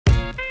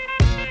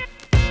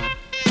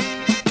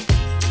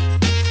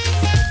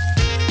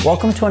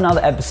Welcome to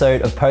another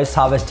episode of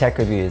PostHarvest Tech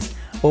Reviews,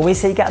 where we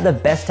seek out the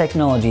best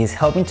technologies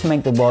helping to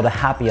make the world a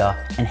happier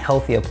and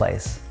healthier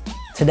place.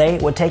 Today,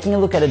 we're taking a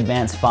look at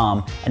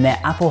Advanced.farm and their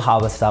apple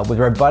harvester with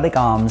robotic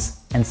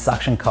arms and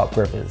suction cup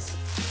grippers.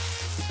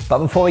 But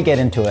before we get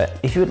into it,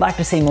 if you would like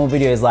to see more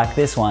videos like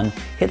this one,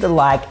 hit the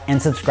like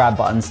and subscribe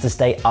buttons to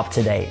stay up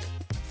to date.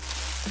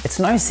 It's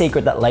no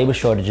secret that labor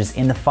shortages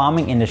in the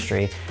farming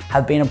industry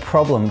have been a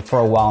problem for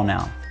a while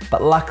now.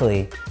 But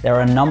luckily, there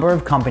are a number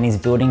of companies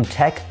building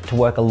tech to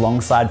work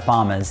alongside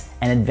farmers,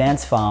 and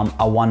Advanced.farm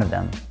are one of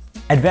them.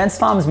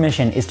 Advanced.farm's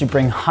mission is to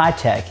bring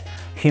high-tech,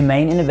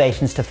 humane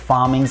innovations to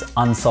farming's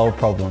unsolved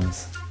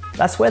problems.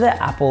 That's where their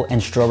apple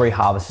and strawberry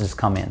harvesters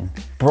come in.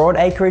 Broad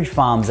acreage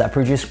farms that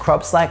produce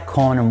crops like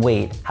corn and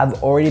wheat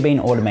have already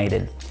been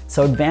automated,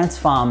 so advanced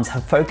farms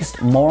have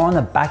focused more on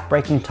the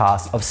back-breaking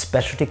task of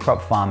specialty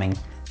crop farming,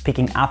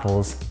 picking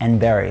apples and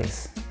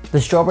berries. The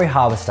strawberry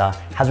harvester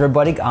has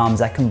robotic arms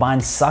that combine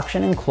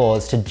suction and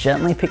claws to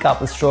gently pick up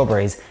the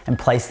strawberries and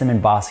place them in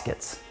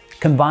baskets.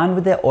 Combined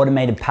with their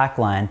automated pack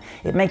line,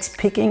 it makes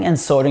picking and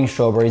sorting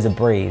strawberries a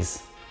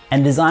breeze.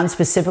 And designed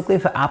specifically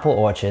for apple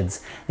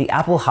orchards, the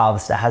apple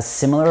harvester has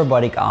similar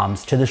robotic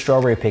arms to the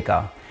strawberry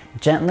picker,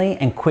 gently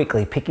and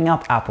quickly picking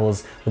up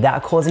apples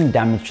without causing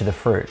damage to the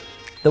fruit.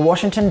 The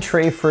Washington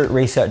Tree Fruit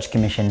Research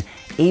Commission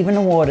even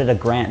awarded a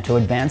grant to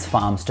Advanced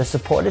Farms to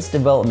support its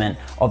development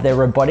of their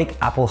robotic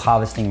apple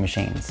harvesting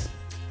machines.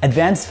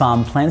 Advanced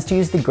Farm plans to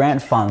use the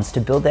grant funds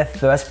to build their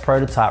first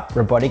prototype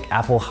robotic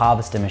apple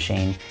harvester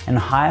machine and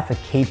hire for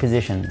key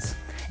positions,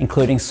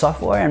 including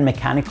software and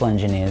mechanical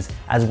engineers,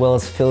 as well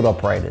as field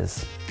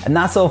operators. And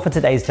that's all for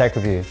today's tech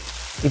review.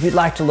 If you'd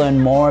like to learn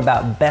more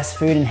about best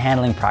food and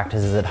handling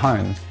practices at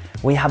home,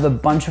 we have a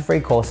bunch of free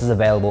courses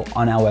available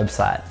on our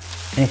website.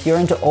 And if you're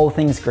into all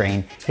things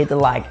green, hit the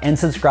like and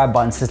subscribe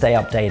buttons to stay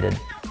updated.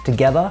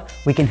 Together,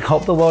 we can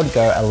help the world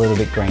go a little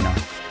bit greener.